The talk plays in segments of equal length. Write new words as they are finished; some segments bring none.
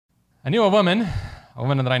I knew a woman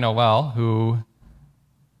that I know well, who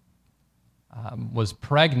was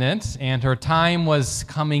pregnant, and her time was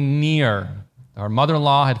coming near. Her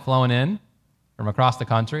mother-in-law had flown in from across the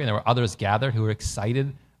country, and there were others gathered who were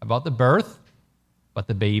excited about the birth, but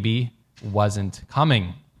the baby wasn't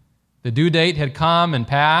coming. The due date had come and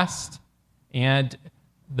passed, and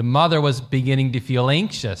the mother was beginning to feel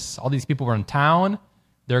anxious. All these people were in town.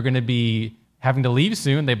 They're going to be having to leave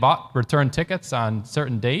soon. They bought return tickets on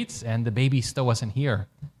certain dates, and the baby still wasn't here.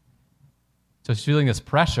 So she's feeling this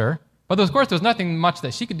pressure. But of course, there was nothing much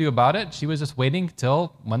that she could do about it. She was just waiting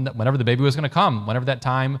till whenever the baby was going to come, whenever that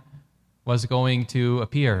time was going to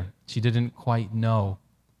appear. She didn't quite know.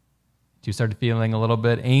 She started feeling a little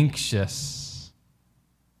bit anxious.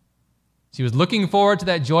 She was looking forward to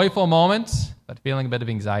that joyful moment, but feeling a bit of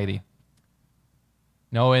anxiety.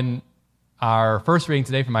 In our first reading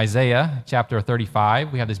today from Isaiah chapter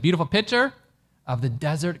 35, we have this beautiful picture of the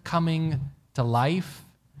desert coming to life.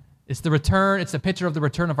 It's the picture of the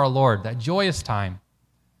return of our Lord, that joyous time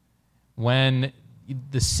when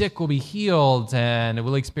the sick will be healed and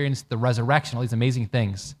we'll experience the resurrection, all these amazing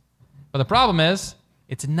things. But the problem is,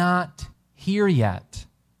 it's not here yet.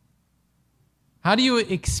 How do you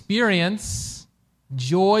experience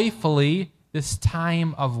joyfully this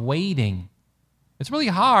time of waiting? It's really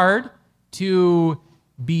hard to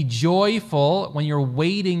be joyful when you're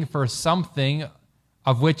waiting for something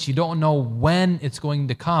of which you don't know when it's going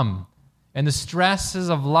to come. And the stresses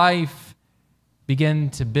of life begin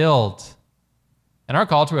to build. In our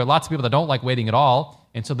culture, we have lots of people that don't like waiting at all,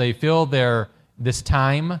 and so they fill this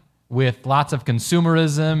time with lots of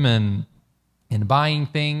consumerism and buying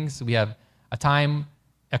things. We have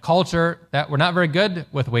a culture that we're not very good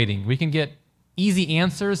with waiting. We can get easy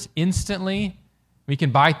answers instantly. We can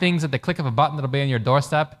buy things at the click of a button that'll be on your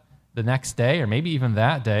doorstep the next day, or maybe even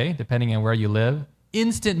that day, depending on where you live.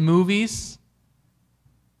 Instant movies.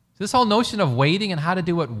 So this whole notion of waiting and how to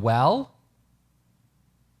do it well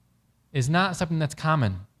is not something that's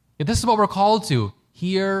common. Yet this is what we're called to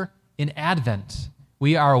here in Advent.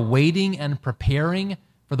 We are waiting and preparing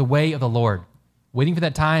for the way of the Lord, waiting for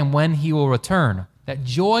that time when he will return, that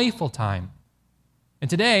joyful time. And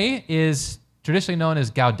today is traditionally known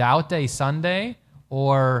as Gaudete Sunday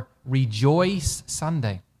or Rejoice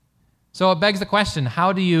Sunday. So it begs the question,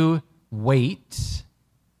 how do you wait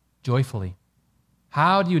joyfully?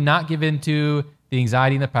 How do you not give in to the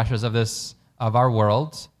anxiety and the pressures of our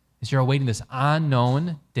world as you're awaiting this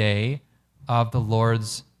unknown day of the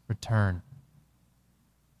Lord's return?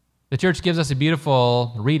 The church gives us a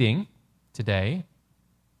beautiful reading today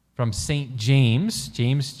from St. James,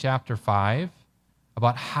 James chapter 5,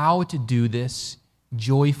 about how to do this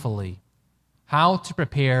joyfully, how to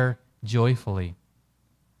prepare joyfully,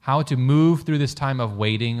 how to move through this time of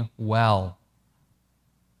waiting well.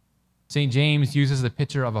 St. James uses the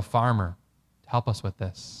picture of a farmer to help us with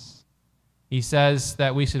this. He says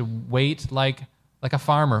that we should wait like a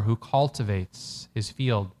farmer who cultivates his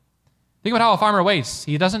field. Think about how a farmer waits.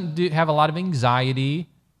 He doesn't have a lot of anxiety.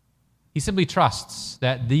 He simply trusts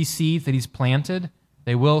that these seeds that he's planted,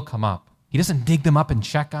 they will come up. He doesn't dig them up and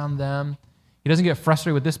check on them. He doesn't get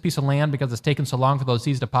frustrated with this piece of land because it's taken so long for those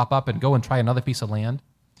seeds to pop up and go and try another piece of land.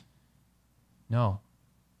 No.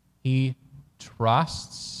 He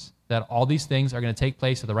trusts that all these things are going to take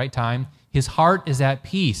place at the right time. His heart is at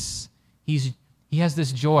peace. He has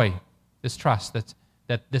this joy, this trust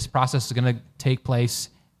that this process is going to take place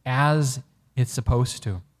as it's supposed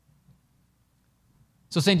to.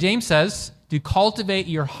 So St. James says, to cultivate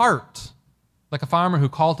your heart like a farmer who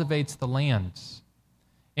cultivates the land.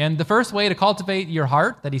 And the first way to cultivate your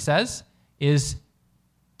heart, that he says, is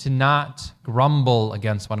to not grumble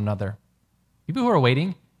against one another. People who are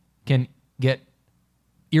waiting can get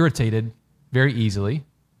irritated very easily.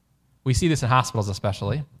 We see this in hospitals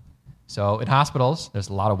especially. So in hospitals, there's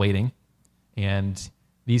a lot of waiting. And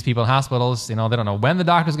these people in hospitals, they don't know when the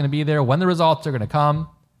doctor's going to be there, when the results are going to come.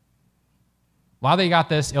 Why they got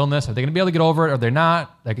this illness? Are they going to be able to get over it? Or they're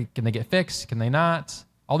not? Can they get fixed? Can they not?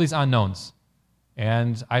 All these unknowns.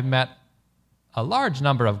 And I've met a large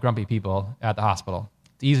number of grumpy people at the hospital.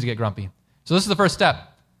 It's easy to get grumpy. So this is the first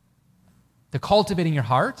step. To cultivating your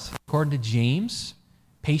heart, according to James,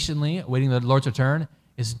 patiently awaiting the Lord's return,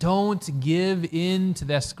 is don't give in to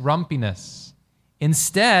this grumpiness.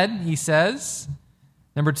 Instead, he says,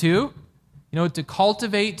 number 2, to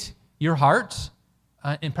cultivate your heart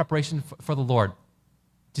in preparation for the Lord.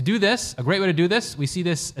 To do this, a great way to do this, we see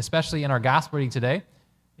this especially in our gospel reading today,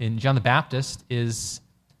 in John the Baptist, is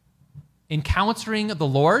encountering the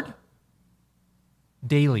Lord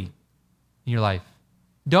daily in your life.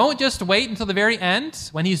 Don't just wait until the very end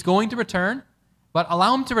when he's going to return. but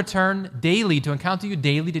allow him to return daily, to encounter you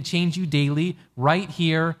daily, to change you daily, right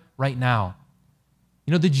here, right now.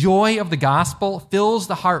 You know, the joy of the gospel fills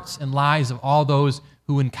the hearts and lives of all those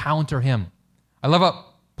who encounter him. I love what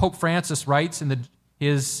Pope Francis writes in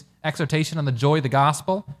his exhortation on the joy of the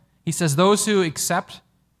gospel. He says, those who accept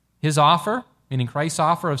his offer, meaning Christ's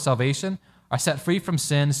offer of salvation, are set free from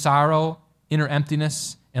sin, sorrow, inner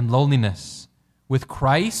emptiness, and loneliness. With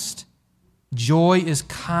Christ, joy is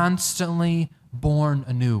constantly born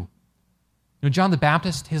anew. You know, John the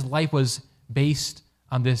Baptist, his life was based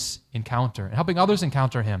on this encounter and helping others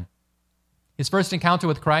encounter him. His first encounter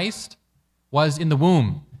with Christ was in the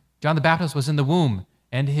womb. John the Baptist was in the womb,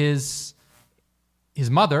 and his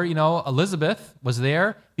mother, you know, Elizabeth, was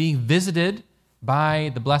there being visited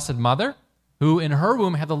by the Blessed Mother, who in her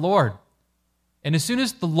womb had the Lord. And as soon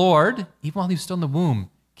as the Lord, even while he was still in the womb,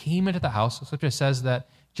 came into the house, the scripture says that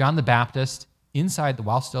John the Baptist,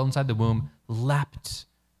 while still inside the womb, leapt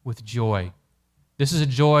with joy. This is a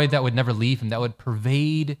joy that would never leave him, that would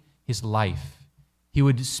pervade his life. He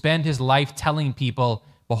would spend his life telling people,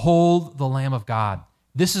 behold the Lamb of God.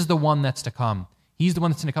 This is the one that's to come. He's the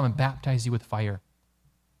one that's going to come and baptize you with fire.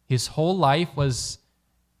 His whole life was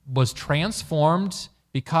transformed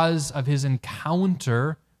because of his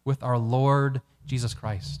encounter with our Lord Jesus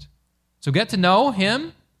Christ. So get to know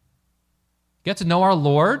him, get to know our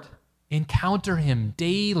Lord, encounter him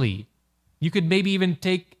daily. You could maybe even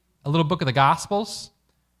take a little book of the Gospels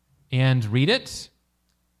and read it.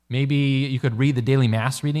 Maybe you could read the daily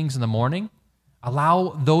Mass readings in the morning.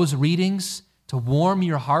 Allow those readings to warm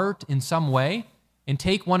your heart in some way, and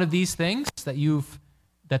take one of these things that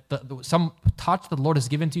some touch that the Lord has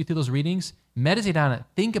given to you through those readings, meditate on it,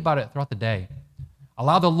 think about it throughout the day.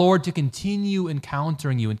 Allow the Lord to continue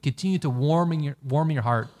encountering you and continue to warming your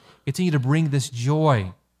heart, continue to bring this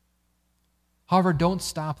joy. However, don't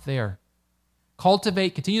stop there.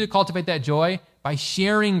 Continue to cultivate that joy by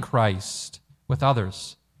sharing Christ with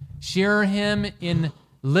others. Share him in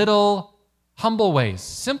little, humble ways,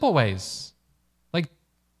 simple ways, like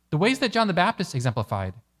the ways that John the Baptist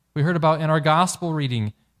exemplified. We heard about in our gospel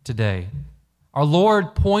reading today. Our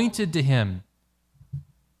Lord pointed to him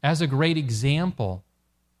as a great example.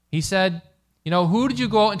 He said, you know, who did you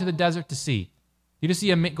go out into the desert to see? Did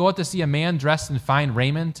you go out to see a man dressed in fine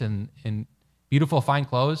raiment and in beautiful fine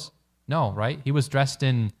clothes? No, right? He was dressed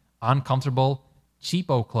in uncomfortable,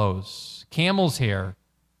 cheapo clothes, camel's hair,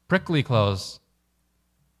 prickly clothes.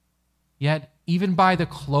 Yet, even by the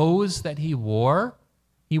clothes that he wore,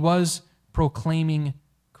 he was proclaiming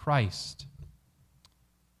Christ.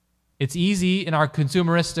 It's easy in our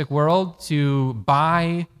consumeristic world to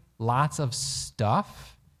buy lots of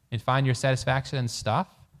stuff and find your satisfaction in stuff.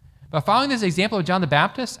 But following this example of John the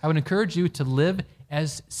Baptist, I would encourage you to live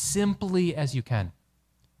as simply as you can.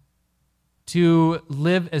 To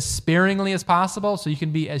live as sparingly as possible so you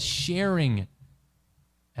can be as sharing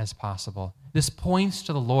as possible. This points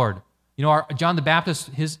to the Lord. You know, John the Baptist,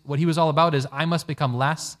 what he was all about is, I must become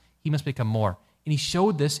less, he must become more. And he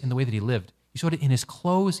showed this in the way that he lived. He showed it in his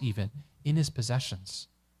clothes even, in his possessions.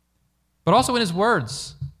 But also in his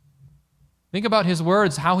words. Think about his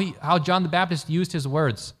words, how John the Baptist used his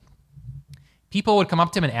words. People would come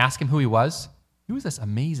up to him and ask him who he was. He was this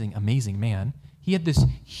amazing, amazing man. He had this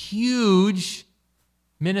huge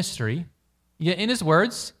ministry. Yet in his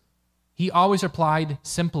words, he always replied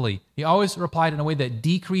simply. He always replied in a way that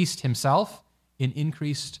decreased himself and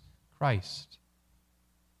increased Christ.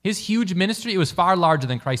 His huge ministry, it was far larger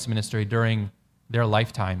than Christ's ministry during their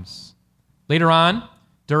lifetimes. Later on,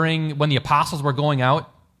 when the apostles were going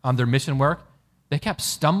out on their mission work, they kept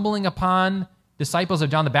stumbling upon disciples of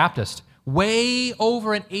John the Baptist. Way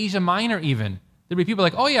over in Asia Minor even. There'd be people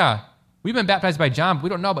like, oh yeah, we've been baptized by John, but we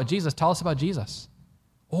don't know about Jesus. Tell us about Jesus.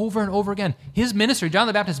 Over and over again. His ministry, John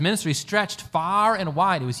the Baptist's ministry, stretched far and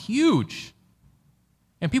wide. It was huge.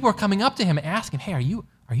 And people were coming up to him and asking, hey, are you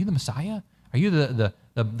the Messiah? Are you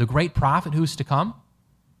the great prophet who's to come?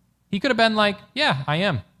 He could have been like, yeah, I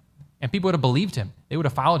am. And people would have believed him. They would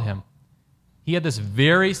have followed him. He had this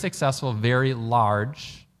very successful, very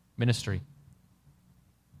large ministry.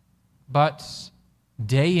 But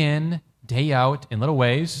day in, day out, in little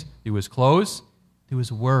ways, through his clothes, through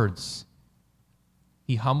his words,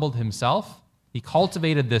 he humbled himself. He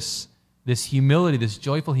cultivated this humility, this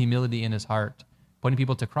joyful humility in his heart, pointing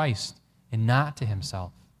people to Christ and not to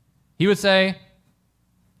himself. He would say,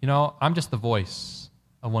 you know, I'm just the voice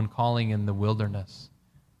of one calling in the wilderness.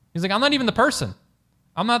 He's like, I'm not even the person.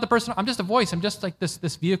 I'm not the person. I'm just a voice. I'm just like this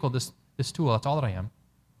vehicle, this tool. That's all that I am.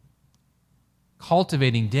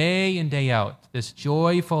 Cultivating day in, day out, this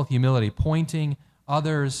joyful humility, pointing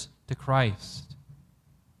others to Christ.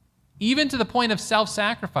 even to the point of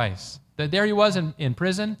self-sacrifice. That there he was in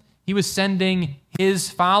prison. He was sending his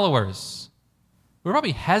followers, who were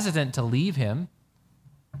probably hesitant to leave him,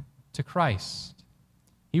 to Christ.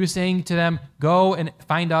 He was saying to them, go and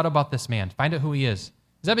find out about this man. Find out who he is.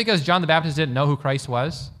 Is that because John the Baptist didn't know who Christ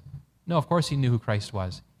was? No, of course he knew who Christ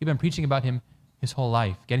was. He'd been preaching about him his whole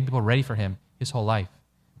life, getting people ready for him his whole life.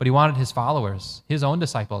 But he wanted his followers, his own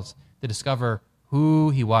disciples, to discover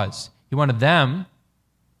who he was. He wanted them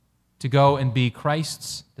to go and be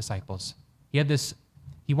Christ's disciples.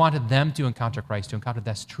 He wanted them to encounter Christ, to encounter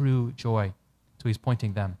this true joy. So he's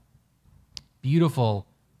pointing them. Beautiful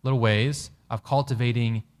little ways of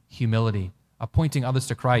cultivating humility, of pointing others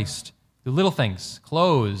to Christ through little things,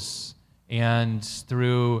 clothes, and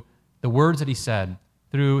through the words that he said,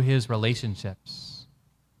 through his relationships,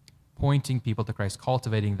 pointing people to Christ,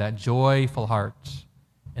 cultivating that joyful heart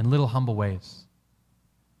in little humble ways.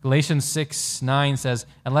 Galatians 6:9 says,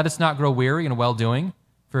 and let us not grow weary in well-doing,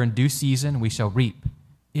 for in due season we shall reap,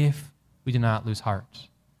 if we do not lose heart.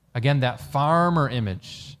 Again, that farmer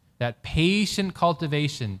image, that patient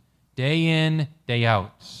cultivation, day in, day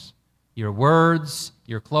out. Your words,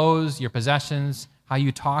 your clothes, your possessions, how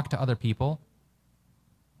you talk to other people,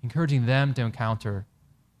 encouraging them to encounter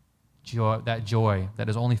joy that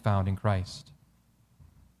is only found in Christ.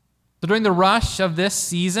 So during the rush of this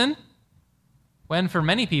season, when for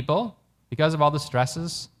many people, because of all the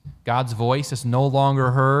stresses, God's voice is no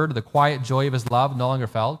longer heard, the quiet joy of his love no longer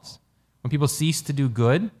felt, when people cease to do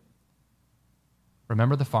good,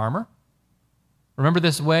 remember the farmer. Remember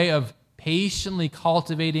this way of patiently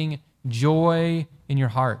cultivating joy in your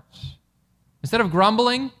heart. Instead of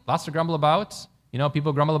grumbling, lots to grumble about.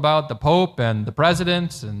 People grumble about the Pope and the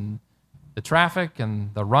president and the traffic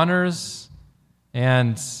and the runners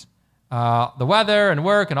and the weather and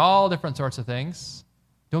work and all different sorts of things.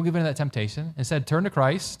 Don't give in to that temptation. Instead, turn to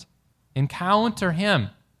Christ. Encounter him.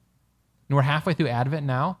 And we're halfway through Advent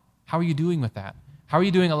now. How are you doing with that? How are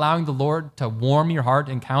you doing allowing the Lord to warm your heart,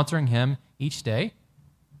 encountering him each day?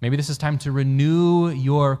 Maybe this is time to renew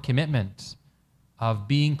your commitment of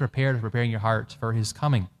being prepared, preparing your heart for his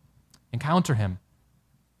coming. Encounter him.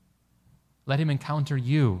 Let him encounter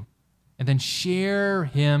you. And then share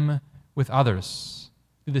him with others.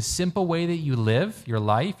 Through the simple way that you live, your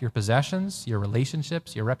life, your possessions, your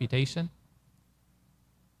relationships, your reputation.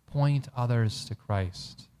 Point others to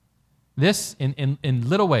Christ. This in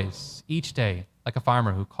little ways, each day, like a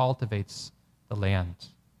farmer who cultivates the land.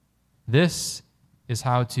 This is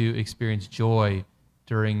how to experience joy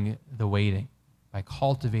during the waiting, by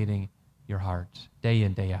cultivating your heart day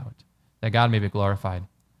in, day out, that God may be glorified.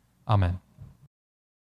 Amen.